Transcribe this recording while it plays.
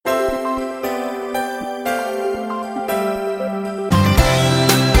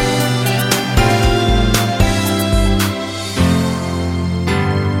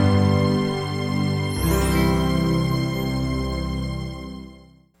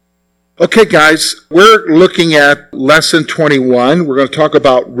Okay, guys, we're looking at lesson 21. We're going to talk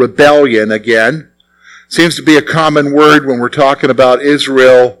about rebellion again. Seems to be a common word when we're talking about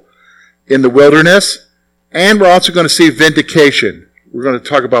Israel in the wilderness. And we're also going to see vindication. We're going to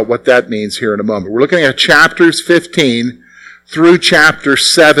talk about what that means here in a moment. We're looking at chapters 15 through chapter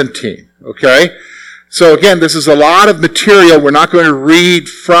 17. Okay? So again, this is a lot of material. We're not going to read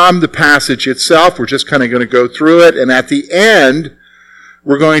from the passage itself. We're just kind of going to go through it. And at the end,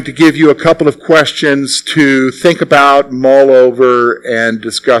 we're going to give you a couple of questions to think about, mull over, and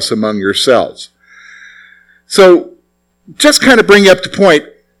discuss among yourselves. So, just kind of bring you up to point.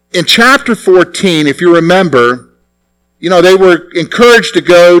 In chapter 14, if you remember, they were encouraged to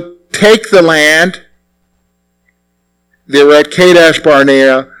go take the land. They were at Kadesh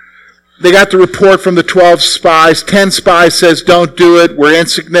Barnea. They got the report from the 12 spies. 10 spies says, don't do it. We're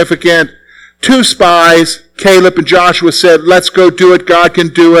insignificant. 2 spies, Caleb and Joshua, said, let's go do it. God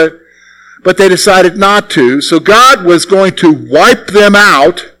can do it. But they decided not to. So God was going to wipe them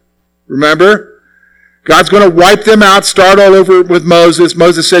out. Remember? God's going to wipe them out, start all over with Moses.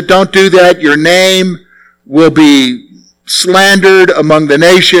 Moses said, don't do that. Your name will be slandered among the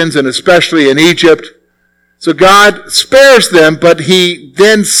nations, and especially in Egypt. So God spares them, but he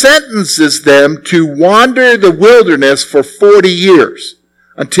then sentences them to wander the wilderness for 40 years.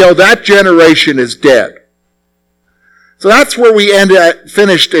 Until that generation is dead. So that's where we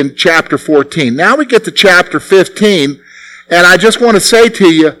finished in chapter 14. Now we get to chapter 15, and I just want to say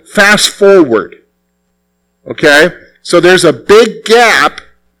to you, fast forward. Okay? So there's a big gap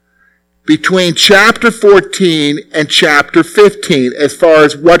between chapter 14 and chapter 15 as far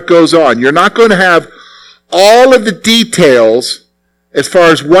as what goes on. You're not going to have all of the details as far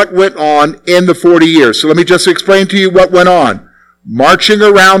as what went on in the 40 years. So let me just explain to you what went on. Marching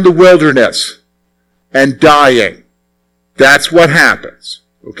around the wilderness and dying. That's what happens.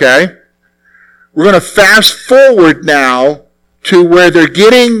 Okay? We're going to fast forward now to where they're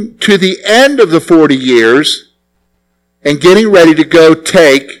getting to the end of the 40 years and getting ready to go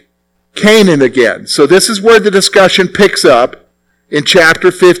take Canaan again. So this is where the discussion picks up in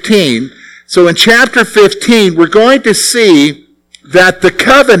chapter 15. So in chapter 15, we're going to see that the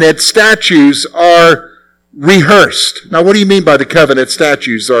covenant statutes are rehearsed. Now, what do you mean by the covenant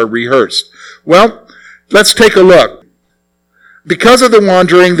statutes are rehearsed? Well, let's take a look. Because of the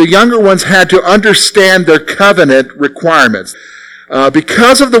wandering, the younger ones had to understand their covenant requirements.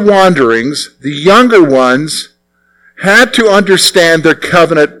 Because of the wanderings, the younger ones had to understand their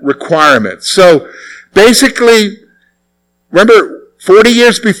covenant requirements. So, basically, remember, 40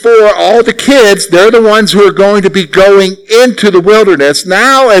 years before, all the kids, they're the ones who are going to be going into the wilderness.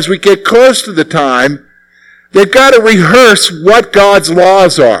 Now, as we get close to the time, they've got to rehearse what God's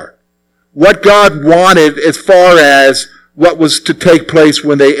laws are, what God wanted as far as what was to take place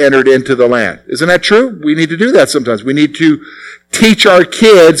when they entered into the land. Isn't that true? We need to do that sometimes. We need to teach our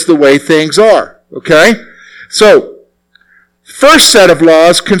kids the way things are. Okay? So, first set of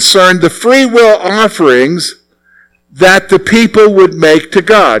laws concerned the free will offerings that the people would make to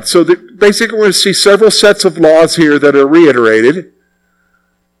God. So basically we're going to see several sets of laws here that are reiterated.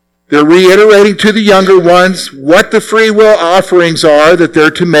 They're reiterating to the younger ones what the free will offerings are that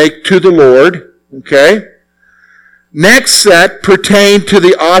they're to make to the Lord. Okay? Next set pertain to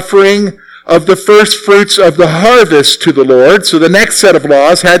the offering of the first fruits of the harvest to the Lord. So the next set of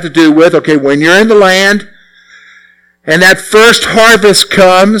laws had to do with, okay, when you're in the land and that first harvest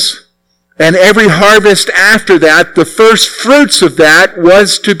comes, and every harvest after that, the first fruits of that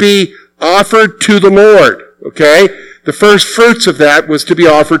was to be offered to the Lord. Okay? The first fruits of that was to be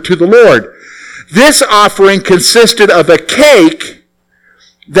offered to the Lord. This offering consisted of a cake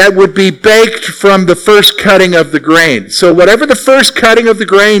that would be baked from the first cutting of the grain. So whatever the first cutting of the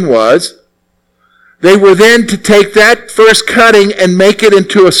grain was, they were then to take that first cutting and make it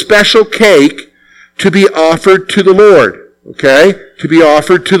into a special cake to be offered to the Lord. Okay? To be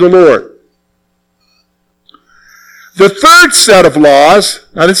offered to the Lord. The third set of laws,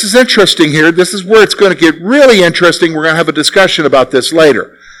 now this is interesting here. This is where it's going to get really interesting. We're going to have a discussion about this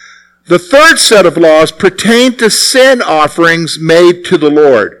later. The third set of laws pertain to sin offerings made to the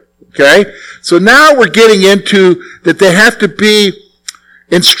Lord. Okay? So now we're getting into that they have to be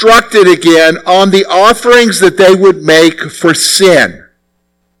instructed again on the offerings that they would make for sin.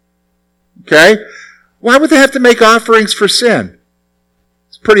 Okay? Why would they have to make offerings for sin?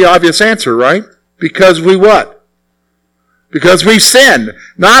 It's a pretty obvious answer, right? Because we what? Because we sin.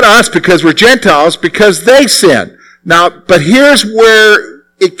 Not us because we're Gentiles, because they sin. Now, but here's where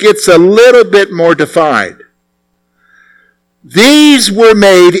it gets a little bit more defined. These were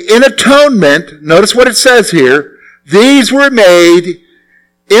made in atonement. Notice what it says here. These were made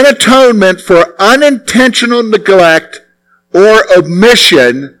in atonement for unintentional neglect or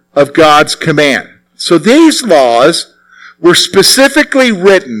omission of God's command. So these laws were specifically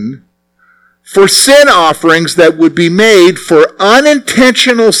written for sin offerings that would be made for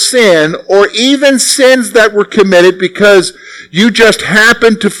unintentional sin or even sins that were committed because you just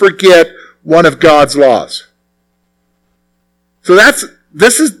happened to forget one of God's laws. So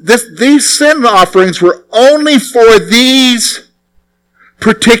these sin offerings were only for these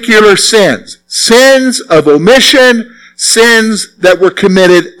particular sins. Sins of omission, sins that were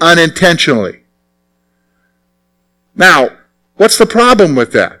committed unintentionally. Now, what's the problem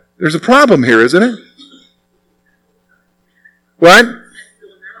with that? There's a problem here, isn't it? What?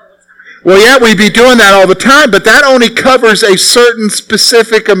 Well, yeah, we'd be doing that all the time, but that only covers a certain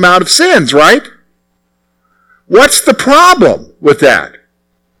specific amount of sins, right? What's the problem with that?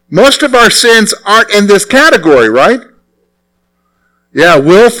 Most of our sins aren't in this category, right? Yeah,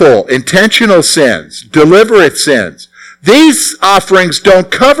 willful, intentional sins, deliberate sins. These offerings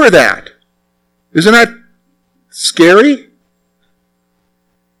don't cover that. Isn't that scary?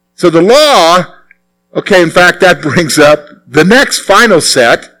 So the law, okay, in fact, that brings up the next final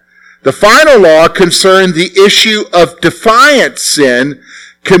set. The final law concerned the issue of defiant sin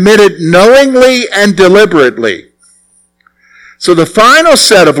committed knowingly and deliberately. So the final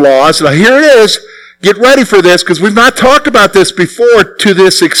set of laws, now here it is, get ready for this because we've not talked about this before to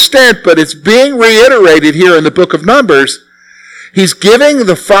this extent, but it's being reiterated here in the book of Numbers. He's giving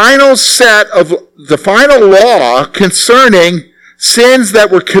the final set of the final law concerning sins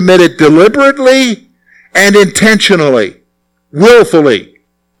that were committed deliberately and intentionally, willfully,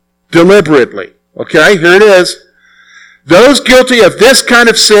 deliberately. Okay, here it is. Those guilty of this kind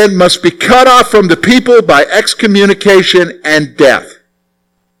of sin must be cut off from the people by excommunication and death.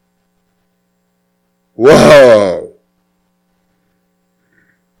 Whoa.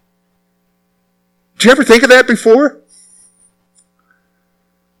 Did you ever think of that before?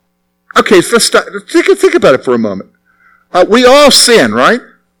 Okay, so let's start. Think about it for a moment. We all sin, right?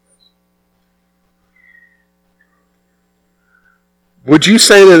 Would you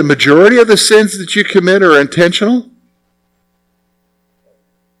say that the majority of the sins that you commit are intentional?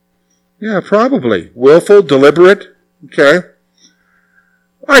 Yeah, probably. Willful, deliberate. Okay.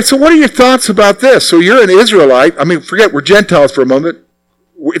 All right, so what are your thoughts about this? So you're an Israelite. I mean, forget we're Gentiles for a moment.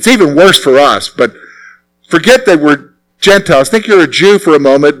 It's even worse for us, but forget that we're Gentiles. Think you're a Jew for a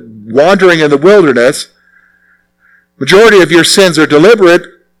moment, wandering in the wilderness. Majority of your sins are deliberate.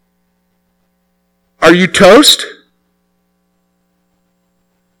 Are you toast?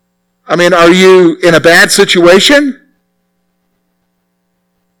 I mean, are you in a bad situation?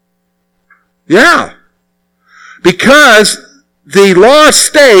 Yeah. Because the law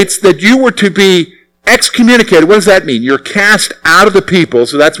states that you were to be excommunicated. What does that mean? You're cast out of the people.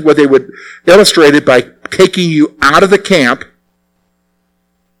 So that's what they would illustrate it by taking you out of the camp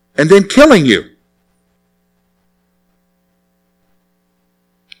and then killing you.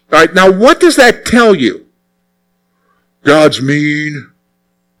 All right, now what does that tell you? God's mean.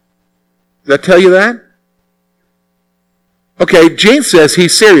 Does that tell you that? Okay, Gene says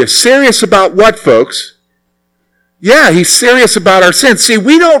he's serious. Serious about what, folks? Yeah, he's serious about our sins. See,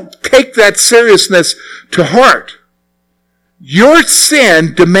 we don't take that seriousness to heart. Your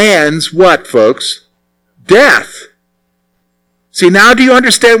sin demands what, folks? Death. See, now do you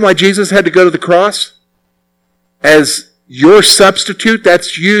understand why Jesus had to go to the cross? As your substitute,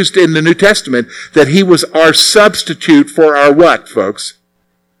 that's used in the New Testament, that he was our substitute for our what, folks?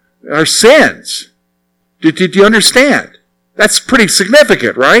 Our sins. Did you understand? That's pretty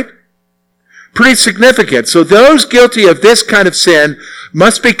significant, right? Pretty significant. So those guilty of this kind of sin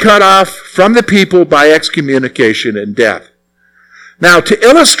must be cut off from the people by excommunication and death. Now, to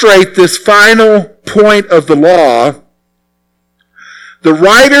illustrate this final point of the law, the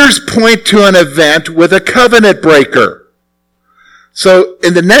writers point to an event with a covenant breaker. So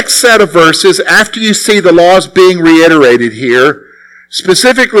in the next set of verses, after you see the laws being reiterated here,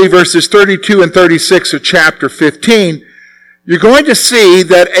 specifically verses 32 and 36 of chapter 15, you're going to see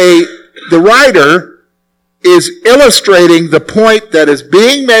that the writer is illustrating the point that is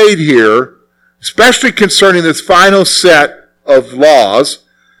being made here, especially concerning this final set of laws,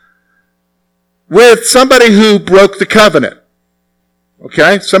 with somebody who broke the covenant.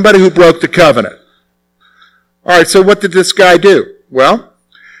 Okay? Somebody who broke the covenant. All right, so what did this guy do? Well,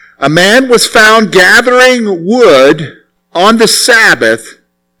 a man was found gathering wood on the Sabbath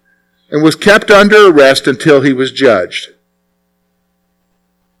and was kept under arrest until he was judged.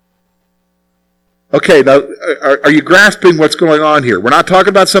 Okay, now, are you grasping what's going on here? We're not talking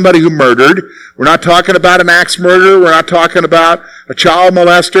about somebody who murdered. We're not talking about an axe murderer. We're not talking about a child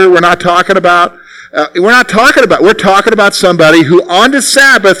molester. We're talking about somebody who on the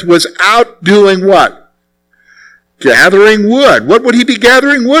Sabbath was out doing what? Gathering wood. What would he be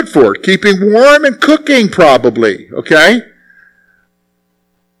gathering wood for? Keeping warm and cooking, probably, okay?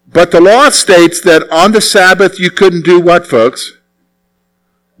 But the law states that on the Sabbath you couldn't do what, folks?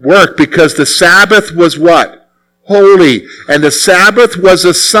 Work, because the Sabbath was what? Holy. And the Sabbath was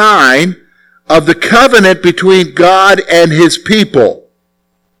a sign of the covenant between God and his people.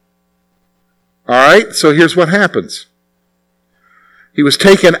 All right, so here's what happens. He was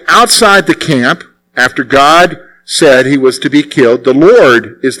taken outside the camp after God said he was to be killed. The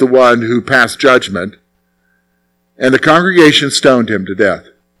Lord is the one who passed judgment, and the congregation stoned him to death.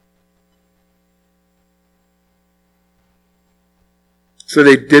 So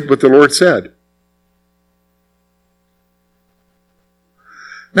they did what the Lord said.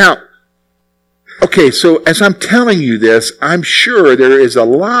 Now, okay, so as I'm telling you this, I'm sure there is a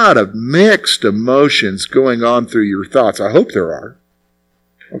lot of mixed emotions going on through your thoughts. I hope there are.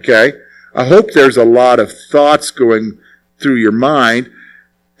 Okay? I hope there's a lot of thoughts going through your mind,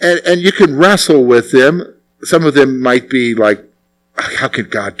 and you can wrestle with them. Some of them might be like, how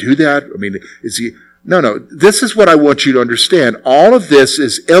could God do that? I mean, is he... No. This is what I want you to understand. All of this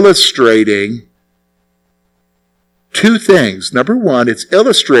is illustrating two things. Number one, it's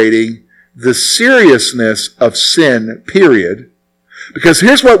illustrating the seriousness of sin, period. Because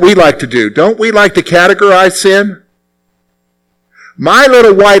here's what we like to do. Don't we like to categorize sin? My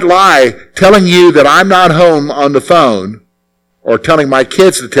little white lie telling you that I'm not home on the phone, or telling my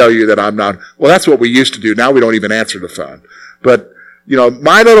kids to tell you that I'm not, well, that's what we used to do. Now we don't even answer the phone. But you know,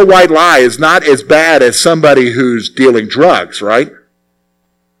 my little white lie is not as bad as somebody who's dealing drugs, right?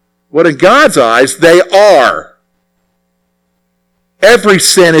 Well, in God's eyes, they are. Every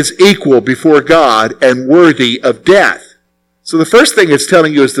sin is equal before God and worthy of death. So the first thing it's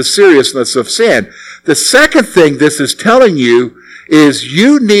telling you is the seriousness of sin. The second thing this is telling you is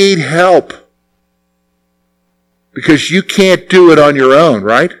you need help, because you can't do it on your own,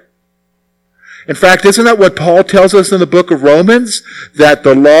 right? In fact, isn't that what Paul tells us in the book of Romans? That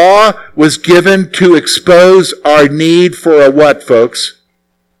the law was given to expose our need for a what, folks?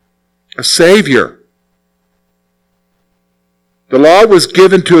 A Savior. The law was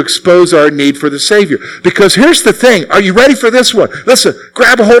given to expose our need for the Savior. Because here's the thing. Are you ready for this one? Listen,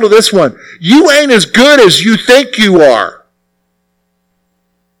 grab a hold of this one. You ain't as good as you think you are.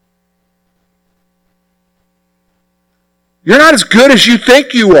 You're not as good as you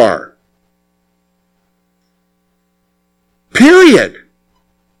think you are. Period.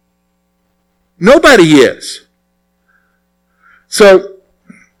 Nobody is. So,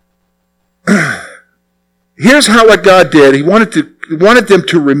 here's what God did. He wanted them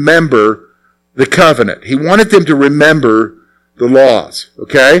to remember the covenant. He wanted them to remember the laws.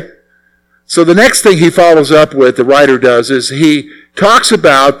 Okay? So the next thing he follows up with, the writer does, is he talks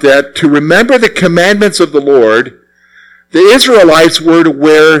about that to remember the commandments of the Lord, the Israelites were to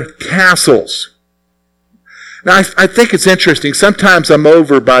wear tassels. Now, I think it's interesting. Sometimes I'm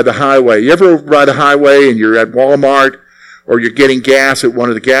over by the highway. You ever over by the highway and you're at Walmart, or you're getting gas at one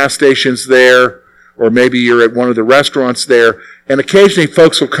of the gas stations there, or maybe you're at one of the restaurants there, and occasionally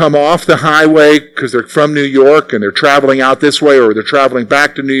folks will come off the highway because they're from New York and they're traveling out this way, or they're traveling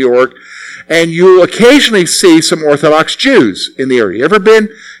back to New York, and you'll occasionally see some Orthodox Jews in the area. You ever been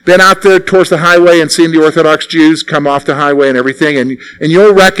out there towards the highway and seen the Orthodox Jews come off the highway and everything, and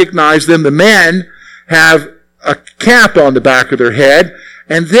you'll recognize them. The men have a cap on the back of their head,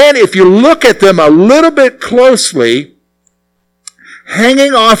 and then if you look at them a little bit closely,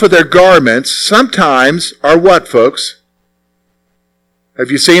 hanging off of their garments sometimes are what, folks?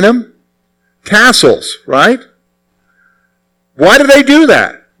 Have you seen them? Tassels, right? Why do they do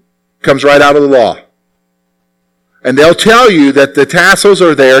that? Comes right out of the law. And they'll tell you that the tassels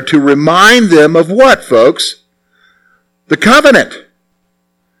are there to remind them of what, folks? The covenant.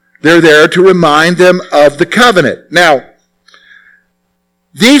 They're there to remind them of the covenant. Now,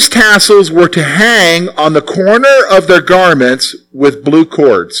 these tassels were to hang on the corner of their garments with blue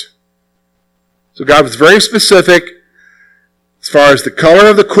cords. So God was very specific as far as the color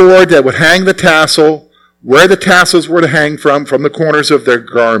of the cord that would hang the tassel, where the tassels were to hang from the corners of their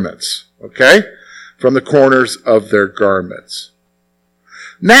garments. Okay? From the corners of their garments.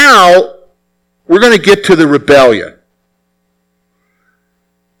 Now, we're going to get to the rebellion.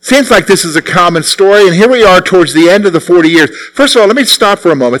 Seems like this is a common story, and here we are towards the end of the 40 years. First of all, let me stop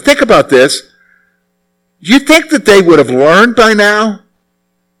for a moment. Think about this. Do you think that they would have learned by now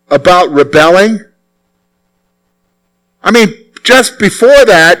about rebelling? I mean, just before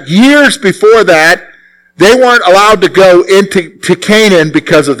that, years before that, they weren't allowed to go into Canaan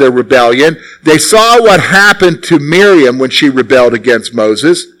because of their rebellion. They saw what happened to Miriam when she rebelled against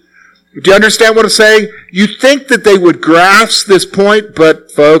Moses. Do you understand what I'm saying? You think that they would grasp this point,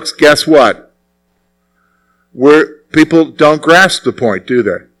 but folks, guess what? People don't grasp the point, do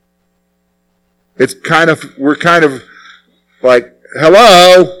they? We're kind of like,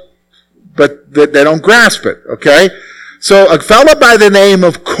 hello, but they don't grasp it, okay? So a fellow by the name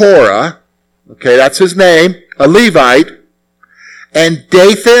of Korah, okay, that's his name, a Levite, and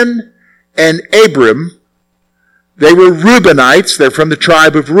Dathan and Abiram, they were Reubenites, they're from the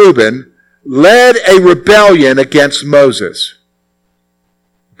tribe of Reuben, led a rebellion against Moses.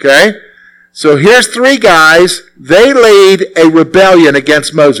 Okay? So here's three guys, they lead a rebellion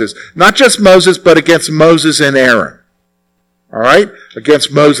against Moses. Not just Moses, but against Moses and Aaron. Alright?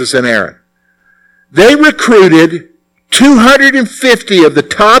 Against Moses and Aaron. They recruited 250 of the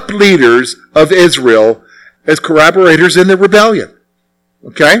top leaders of Israel as collaborators in the rebellion.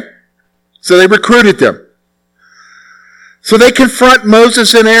 Okay? So they recruited them. So they confront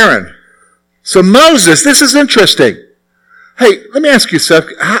Moses and Aaron. So Moses, this is interesting. Hey, let me ask you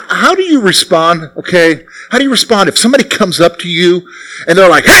something. How do you respond, okay? How do you respond if somebody comes up to you and they're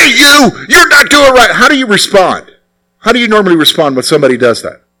like, hey, you're not doing right. How do you respond? How do you normally respond when somebody does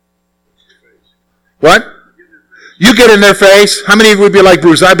that? What? You get in their face. How many would be like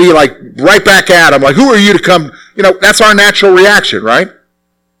Bruce? I'd be like right back at them. Like, who are you to come? You know, that's our natural reaction, right?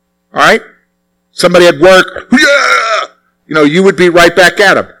 All right? Somebody at work, yeah! You know, you would be right back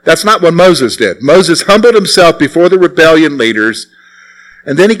at him. That's not what Moses did. Moses humbled himself before the rebellion leaders,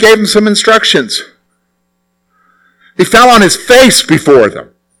 and then he gave them some instructions. He fell on his face before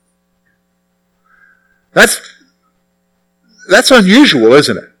them. That's unusual,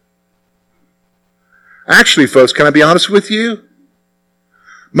 isn't it? Actually, folks, can I be honest with you?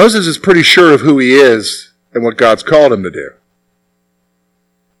 Moses is pretty sure of who he is and what God's called him to do.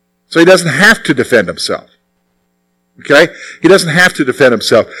 So he doesn't have to defend himself. Okay? He doesn't have to defend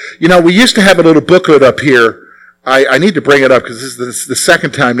himself. You know, we used to have a little booklet up here. I need to bring it up because this is the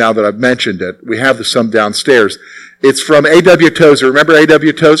second time now that I've mentioned it. We have some downstairs. It's from A.W. Tozer. Remember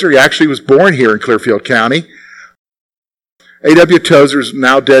A.W. Tozer? He actually was born here in Clearfield County. A.W. Tozer is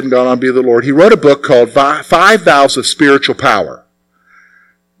now dead and gone on to be with the Lord. He wrote a book called Five Vows of Spiritual Power.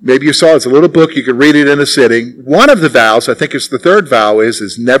 Maybe you saw it. It's a little book. You can read it in a sitting. One of the vows, I think it's the third vow,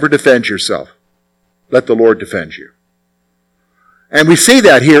 is never defend yourself. Let the Lord defend you. And we see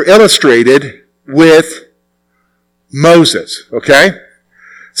that here illustrated with Moses, okay?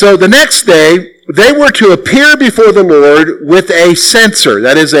 So the next day, they were to appear before the Lord with a censer.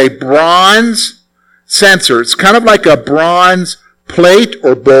 That is a bronze censer. It's kind of like a bronze plate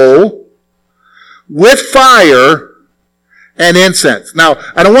or bowl with fire and incense. Now,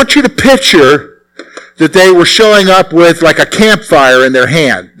 I don't want you to picture that they were showing up with like a campfire in their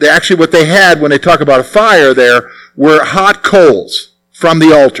hand. Actually, what they had when they talk about a fire there were hot coals from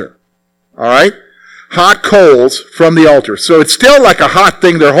the altar. All right? Hot coals from the altar. So it's still like a hot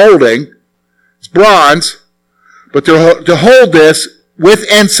thing they're holding. It's bronze, but they're to hold this with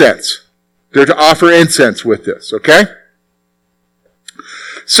incense. They're to offer incense with this, okay?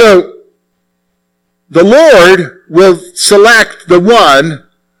 So, the Lord will select the one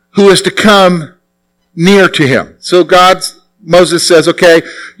who is to come near to him. So Moses says, okay,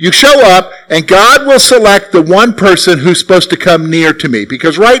 you show up and God will select the one person who's supposed to come near to me.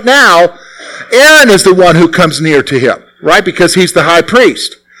 Because right now, Aaron is the one who comes near to him, right? Because he's the high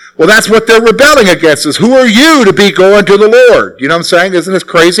priest. Well, that's what they're rebelling against is, who are you to be going to the Lord? You know what I'm saying? Isn't this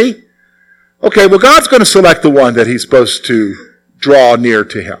crazy? Okay, well, God's going to select the one that he's supposed to draw near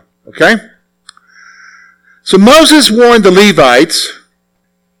to him, okay? So Moses warned the Levites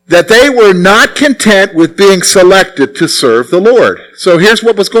that they were not content with being selected to serve the Lord. So here's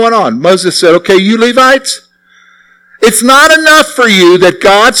what was going on. Moses said, okay, you Levites, it's not enough for you that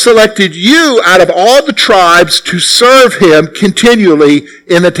God selected you out of all the tribes to serve him continually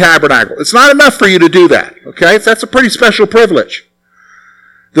in the tabernacle. It's not enough for you to do that, okay? That's a pretty special privilege.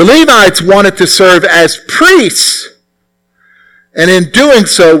 The Levites wanted to serve as priests, and in doing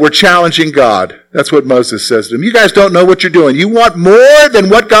so, were challenging God. That's what Moses says to them. You guys don't know what you're doing. You want more than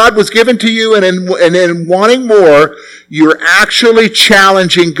what God was given to you, and in wanting more, you're actually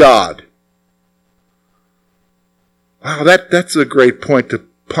challenging God. Wow, that's a great point to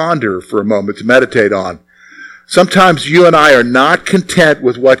ponder for a moment, to meditate on. Sometimes you and I are not content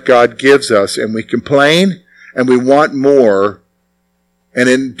with what God gives us, and we complain, and we want more. And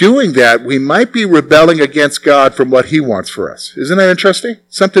in doing that, we might be rebelling against God from what he wants for us. Isn't that interesting?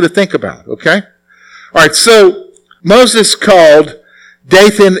 Something to think about, okay? All right, so Moses called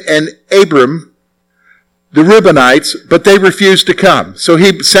Dathan and Abiram, the Reubenites, but they refused to come. So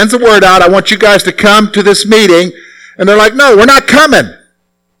he sends a word out, I want you guys to come to this meeting. And they're like, no, we're not coming.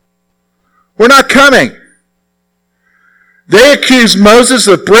 We're not coming. They accused Moses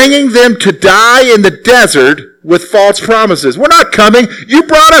of bringing them to die in the desert with false promises. We're not coming. You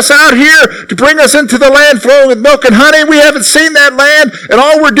brought us out here to bring us into the land flowing with milk and honey. We haven't seen that land, and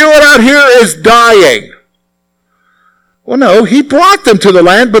all we're doing out here is dying. Well, no, he brought them to the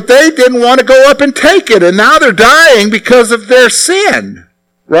land, but they didn't want to go up and take it, and now they're dying because of their sin,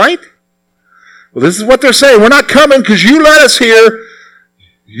 right? Well, this is what they're saying. We're not coming because you led us here.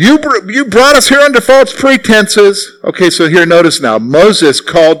 You brought us here under false pretenses. Okay, so here, notice now. Moses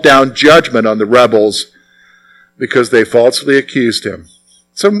called down judgment on the rebels because they falsely accused him.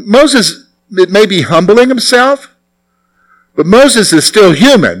 So Moses, it may be humbling himself, but Moses is still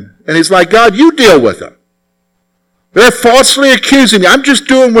human. And he's like, God, you deal with them. They're falsely accusing me. I'm just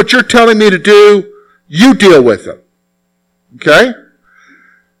doing what you're telling me to do. You deal with them. Okay?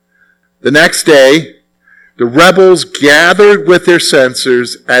 The next day, the rebels gathered with their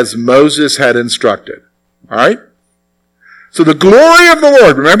censors as Moses had instructed. All right? So the glory of the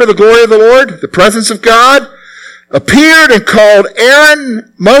Lord, remember the glory of the Lord? The presence of God appeared and called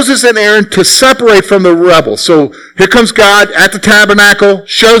Moses and Aaron to separate from the rebels. So here comes God at the tabernacle,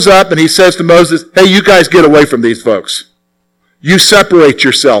 shows up, and he says to Moses, hey, you guys get away from these folks. You separate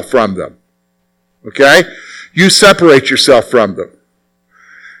yourself from them. Okay? You separate yourself from them.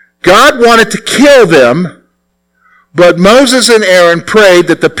 God wanted to kill them, but Moses and Aaron prayed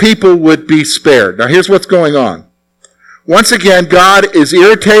that the people would be spared. Now here's what's going on. Once again, God is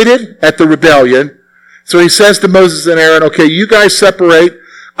irritated at the rebellion, so he says to Moses and Aaron, okay, you guys separate.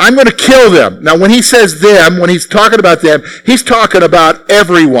 I'm going to kill them. Now when he says them, when he's talking about them, he's talking about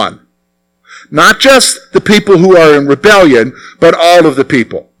everyone. Not just the people who are in rebellion, but all of the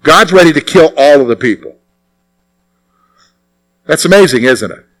people. God's ready to kill all of the people. That's amazing,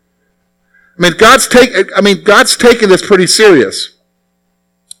 isn't it? God's taking this pretty serious.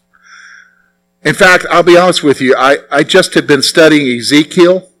 In fact, I'll be honest with you, I just have been studying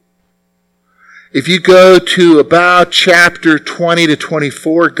Ezekiel. If you go to about chapter 20 to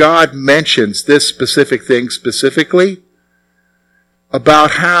 24, God mentions this specific thing specifically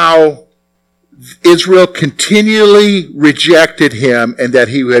about how Israel continually rejected him and that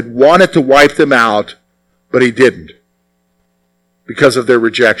he had wanted to wipe them out, but he didn't because of their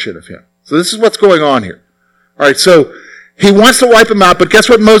rejection of him. So this is what's going on here. All right, so he wants to wipe them out, but guess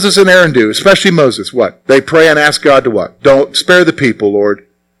what Moses and Aaron do? Especially Moses, what? They pray and ask God to what? Don't spare the people, Lord.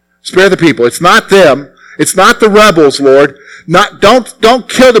 Spare the people. It's not them. It's not the rebels, Lord. Don't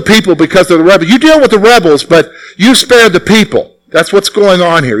kill the people because they're the rebels. You deal with the rebels, but you spare the people. That's what's going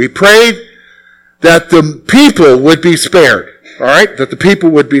on here. He prayed that the people would be spared. All right? That the people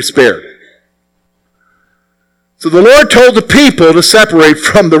would be spared. So the Lord told the people to separate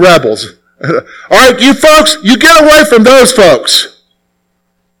from the rebels. All right, you folks, you get away from those folks.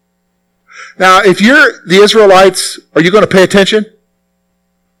 Now, if you're the Israelites, are you going to pay attention?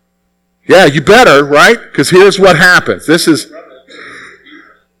 Yeah, you better, right? Because here's what happens. This is,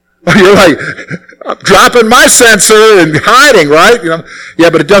 you're like, I'm dropping my censer and hiding, right? Yeah,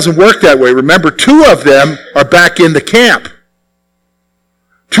 but it doesn't work that way. Remember, 2 of them are back in the camp.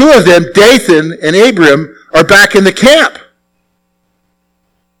 2 of them, Dathan and Abiram, are back in the camp.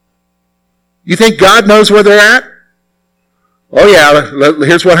 You think God knows where they're at? Oh yeah,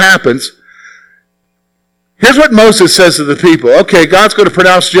 here's what happens. Here's what Moses says to the people. Okay, God's going to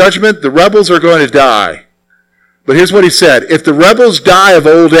pronounce judgment. The rebels are going to die. But here's what he said. If the rebels die of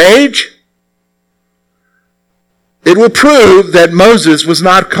old age, it will prove that Moses was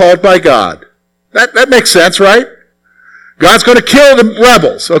not called by God. That makes sense, right? God's going to kill the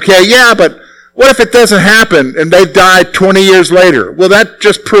rebels. Okay, yeah, but what if it doesn't happen and they died 20 years later? Well, that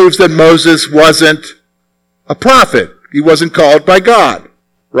just proves that Moses wasn't a prophet. He wasn't called by God,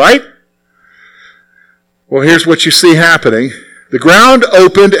 right? Well, here's what you see happening. The ground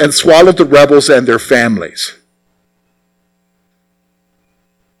opened and swallowed the rebels and their families.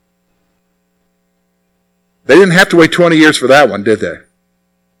 They didn't have to wait 20 years for that one, did they?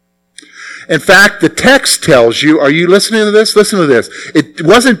 In fact, the text tells you, are you listening to this? Listen to this. It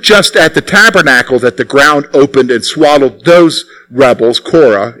wasn't just at the tabernacle that the ground opened and swallowed those rebels,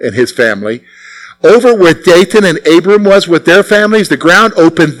 Korah and his family. Over where Dathan and Abiram was with their families, the ground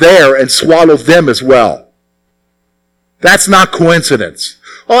opened there and swallowed them as well. That's not coincidence.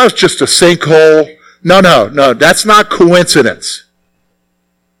 Oh, it's just a sinkhole. No, that's not coincidence.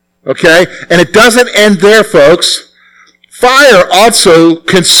 Okay? And it doesn't end there, folks. Fire also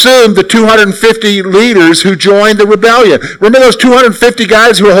consumed the 250 leaders who joined the rebellion. Remember those 250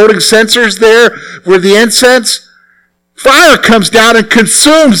 guys who were holding censers there with the incense? Fire comes down and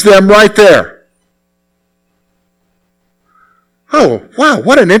consumes them right there. Oh, wow,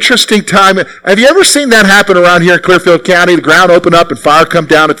 what an interesting time. Have you ever seen that happen around here in Clearfield County? The ground open up and fire come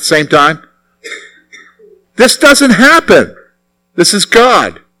down at the same time? This doesn't happen. This is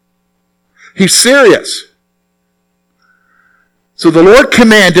God. He's serious. So the Lord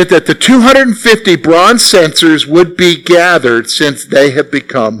commanded that the 250 bronze censers would be gathered since they have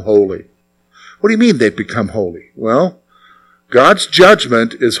become holy. What do you mean they've become holy? Well, God's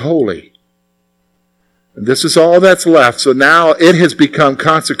judgment is holy. And this is all that's left. So now it has become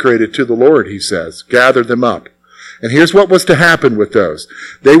consecrated to the Lord, he says. Gather them up. And here's what was to happen with those.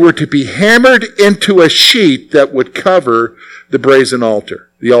 They were to be hammered into a sheet that would cover the brazen altar,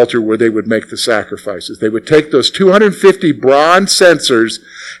 the altar where they would make the sacrifices. They would take those 250 bronze censers,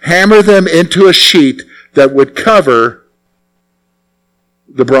 hammer them into a sheet that would cover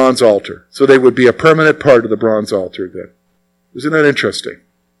the bronze altar. So they would be a permanent part of the bronze altar then. Isn't that interesting?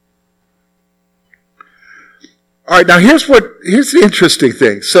 All right, now here's the interesting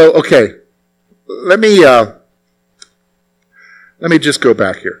thing. So, okay, let me just go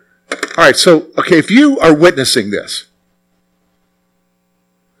back here. All right, so, okay, if you are witnessing this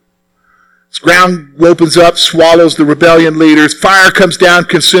ground opens up, swallows the rebellion leaders, fire comes down,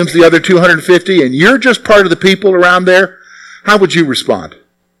 consumes the other 250, and you're just part of the people around there, how would you respond?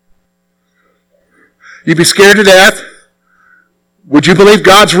 You'd be scared to death? Would you believe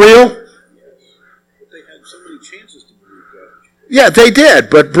God's real? But they had so many chances to believe God. Yeah, they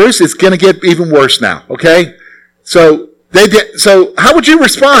did, but Bruce, it's going to get even worse now, okay? So how would you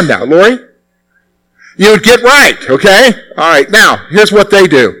respond now, Lori? You would get right, okay? All right, now, here's what they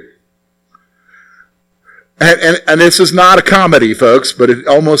do. And this is not a comedy, folks, but it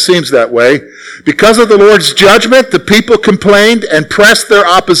almost seems that way. Because of the Lord's judgment, the people complained and pressed their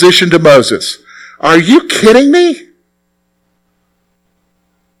opposition to Moses. Are you kidding me?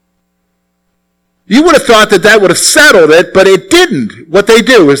 You would have thought that would have settled it, but it didn't. What they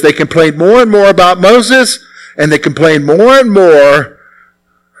do is they complained more and more about Moses, and they complained more and more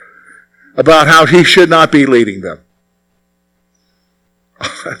about how he should not be leading them.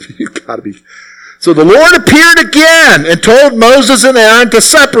 You've got to be... So the Lord appeared again and told Moses and Aaron to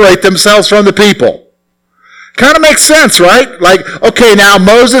separate themselves from the people. Kind of makes sense, right? Like, okay, now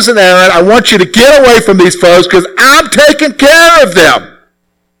Moses and Aaron, I want you to get away from these folks because I'm taking care of them.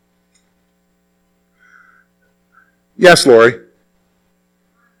 Yes, Lori?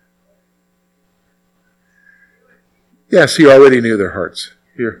 Yes, he already knew their hearts.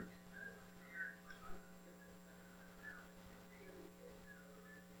 Here.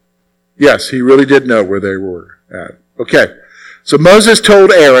 Yes, he really did know where they were at. Okay, so Moses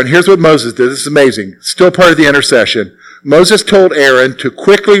told Aaron, here's what Moses did. This is amazing. Still part of the intercession. Moses told Aaron to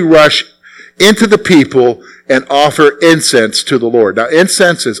quickly rush into the people and offer incense to the Lord. Now,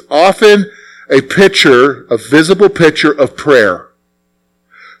 incense is often a visible picture of prayer.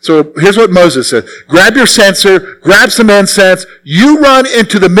 So here's what Moses said. Grab your censer, grab some incense, you run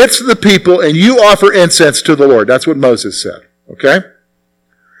into the midst of the people and you offer incense to the Lord. That's what Moses said. Okay?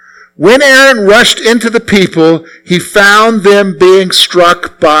 When Aaron rushed into the people, he found them being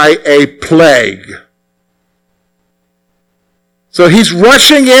struck by a plague. So he's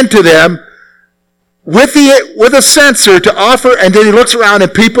rushing into them with a censer to offer, and then he looks around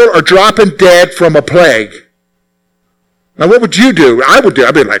and people are dropping dead from a plague. Now what would you do? I'd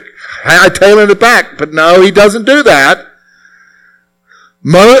be like, hightailing it back. But no, he doesn't do that.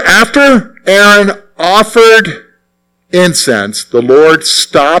 After Aaron offered incense, the Lord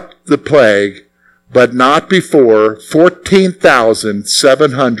stopped the plague, but not before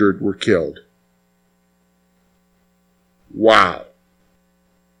 14,700 were killed. Wow.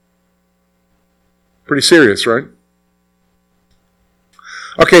 Pretty serious, right?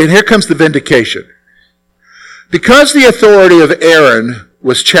 Okay, and here comes the vindication. Because the authority of Aaron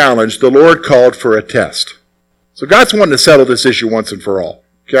was challenged, the Lord called for a test. So God's wanting to settle this issue once and for all.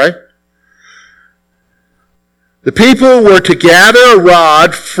 Okay? The people were to gather a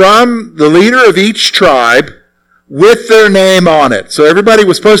rod from the leader of each tribe with their name on it. So everybody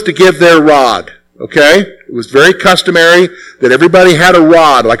was supposed to give their rod. Okay? It was very customary that everybody had a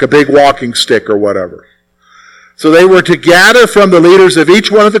rod, like a big walking stick or whatever. So they were to gather from the leaders of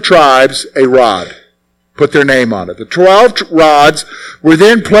each one of the tribes a rod. Put their name on it. The 12 rods were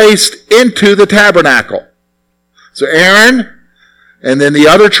then placed into the tabernacle. So Aaron, and then the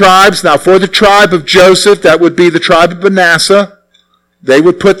other tribes. Now for the tribe of Joseph, that would be the tribe of Manasseh, They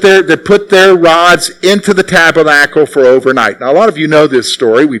would put their rods into the tabernacle for overnight. Now, a lot of you know this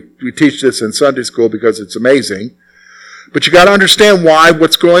story. We teach this in Sunday school because it's amazing. But you got to understand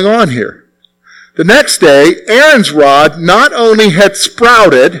what's going on here. The next day, Aaron's rod not only had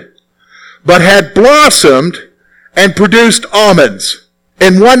sprouted, but had blossomed and produced almonds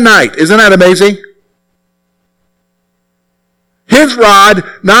in one night. Isn't that amazing? His rod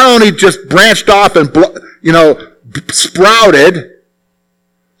not only just branched off and, sprouted,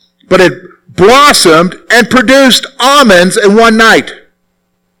 but it blossomed and produced almonds in one night.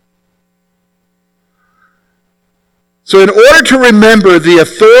 So in order to remember the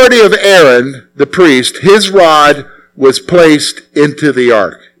authority of Aaron, the priest, his rod was placed into the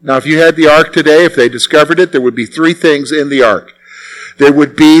ark. Now, if you had the ark today, if they discovered it, there would be three things in the ark. There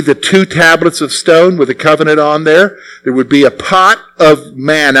would be the 2 tablets of stone with the covenant on there. There would be a pot of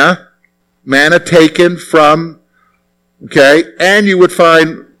manna taken from, and you would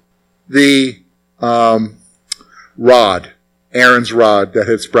find the rod, Aaron's rod that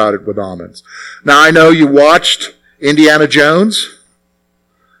had sprouted with almonds. Now, I know you watched Indiana Jones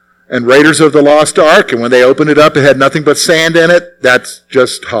and Raiders of the Lost Ark, and when they opened it up, it had nothing but sand in it. That's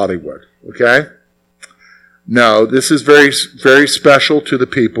just Hollywood, okay? No, this is very, very special to the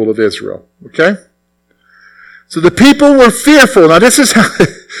people of Israel, okay? So the people were fearful. Now, this is how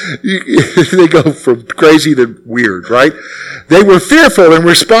they go from crazy to weird, right? They were fearful and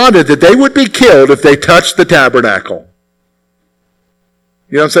responded that they would be killed if they touched the tabernacle.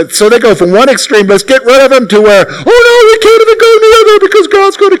 You know what I'm saying? So they go from one extreme, let's get rid of them, to where, oh no, we can't even go near there because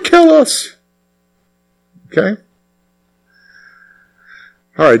God's going to kill us. Okay?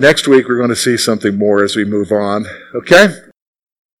 All right, next week we're going to see something more as we move on. Okay?